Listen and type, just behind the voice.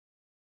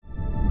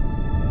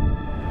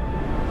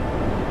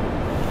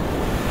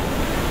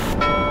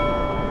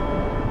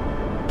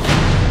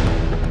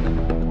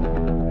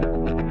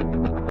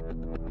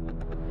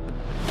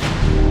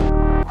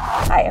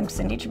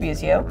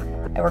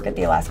Tribuzio. I work at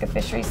the Alaska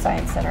Fisheries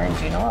Science Center in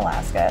Juneau,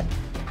 Alaska.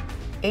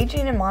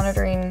 Aging and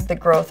monitoring the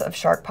growth of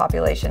shark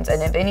populations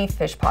and of any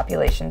fish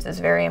populations is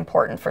very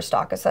important for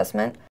stock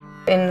assessment.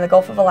 In the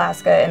Gulf of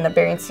Alaska and the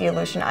Bering Sea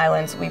Aleutian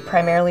Islands, we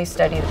primarily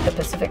study the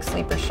Pacific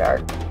sleeper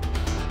shark,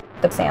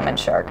 the salmon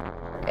shark,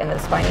 and the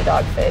spiny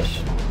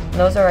dogfish.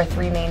 Those are our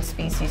three main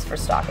species for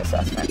stock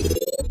assessment.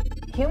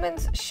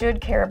 Humans should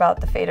care about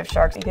the fate of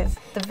sharks because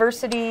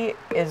diversity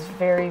is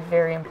very,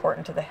 very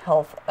important to the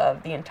health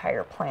of the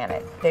entire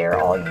planet. They are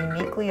all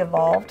uniquely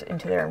evolved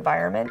into their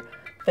environment.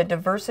 The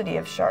diversity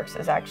of sharks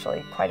is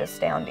actually quite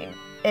astounding.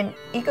 And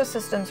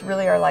ecosystems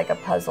really are like a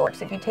puzzle.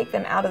 If you take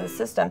them out of the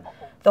system,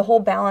 the whole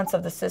balance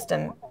of the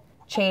system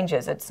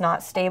changes. It's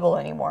not stable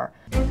anymore.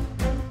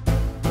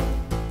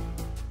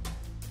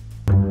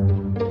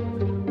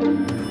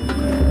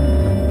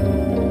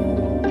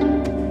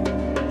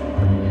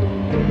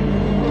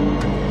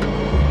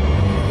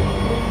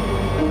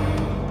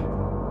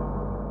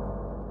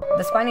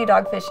 The spiny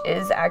dogfish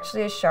is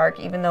actually a shark,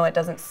 even though it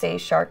doesn't say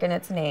shark in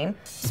its name.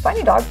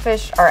 Spiny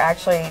dogfish are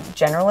actually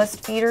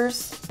generalist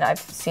feeders. I've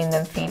seen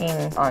them feeding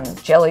on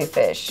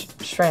jellyfish,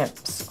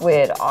 shrimp,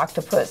 squid,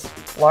 octopus,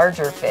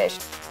 larger fish.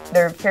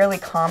 They're fairly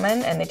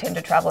common and they tend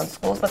to travel in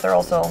schools, but they're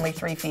also only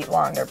 3 feet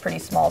long. They're a pretty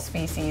small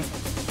species.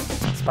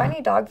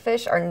 Spiny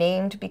dogfish are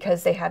named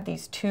because they have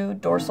these 2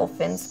 dorsal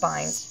fin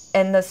spines,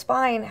 and the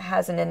spine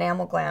has an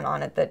enamel gland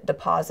on it that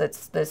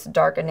deposits this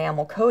dark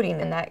enamel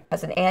coating, and that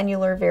has an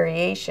annular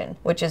variation,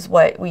 which is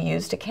what we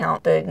use to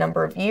count the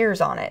number of years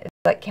on it. It's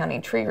like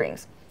counting tree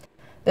rings.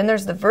 Then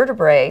there's the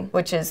vertebrae,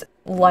 which is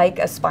like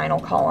a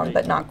spinal column,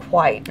 but not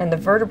quite. And the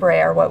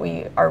vertebrae are what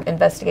we are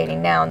investigating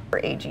now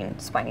for aging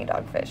spiny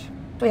dogfish.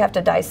 We have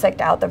to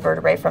dissect out the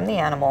vertebrae from the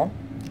animal,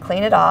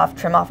 clean it off,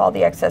 trim off all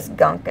the excess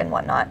gunk and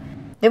whatnot.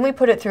 Then we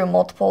put it through a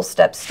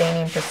multiple-step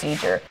staining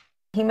procedure.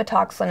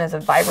 Hematoxylin is a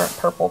vibrant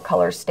purple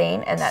color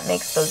stain, and that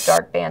makes those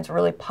dark bands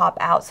really pop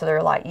out, so they're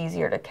a lot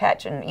easier to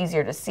catch and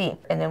easier to see.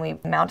 And then we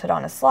mount it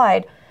on a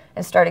slide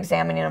and start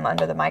examining them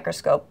under the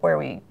microscope, where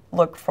we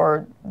look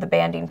for the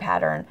banding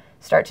pattern,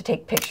 start to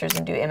take pictures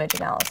and do image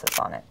analysis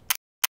on it.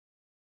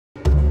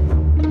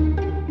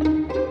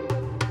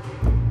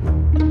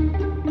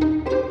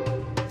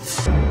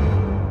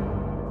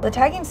 The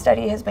tagging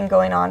study has been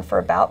going on for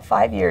about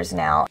 5 years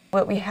now.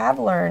 What we have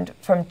learned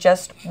from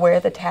just where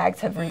the tags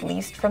have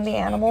released from the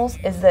animals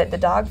is that the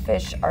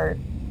dogfish are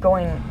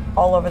going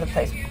all over the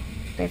place.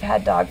 We've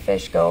had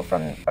dogfish go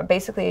from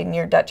basically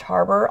near Dutch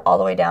Harbor all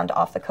the way down to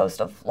off the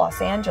coast of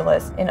Los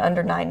Angeles in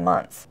under 9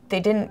 months. They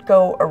didn't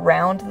go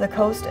around the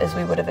coast as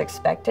we would have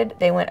expected.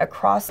 They went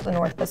across the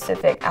North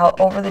Pacific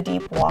out over the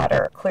deep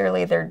water.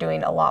 Clearly they're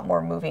doing a lot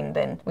more moving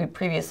than we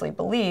previously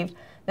believed.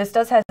 This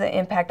does have an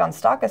impact on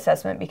stock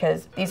assessment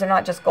because these are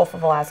not just Gulf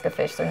of Alaska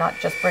fish, they're not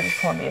just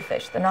British Columbia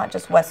fish, they're not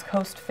just West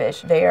Coast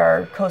fish, they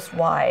are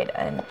coast-wide,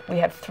 and we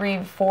have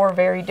 3-4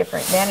 very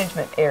different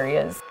management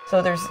areas,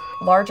 so there's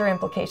larger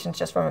implications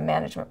just from a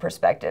management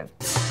perspective.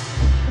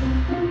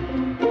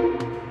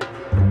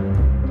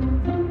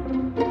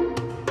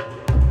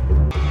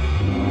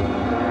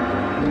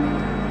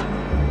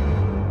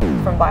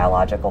 From a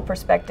biological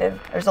perspective,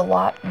 there's a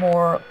lot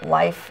more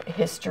life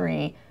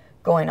history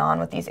going on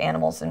with these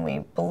animals than we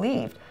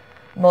believed.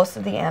 Most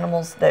of the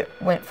animals that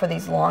went for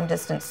these long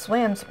distance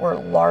swims were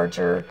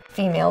larger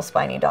female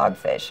spiny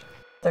dogfish.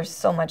 There's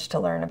so much to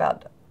learn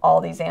about all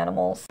these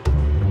animals.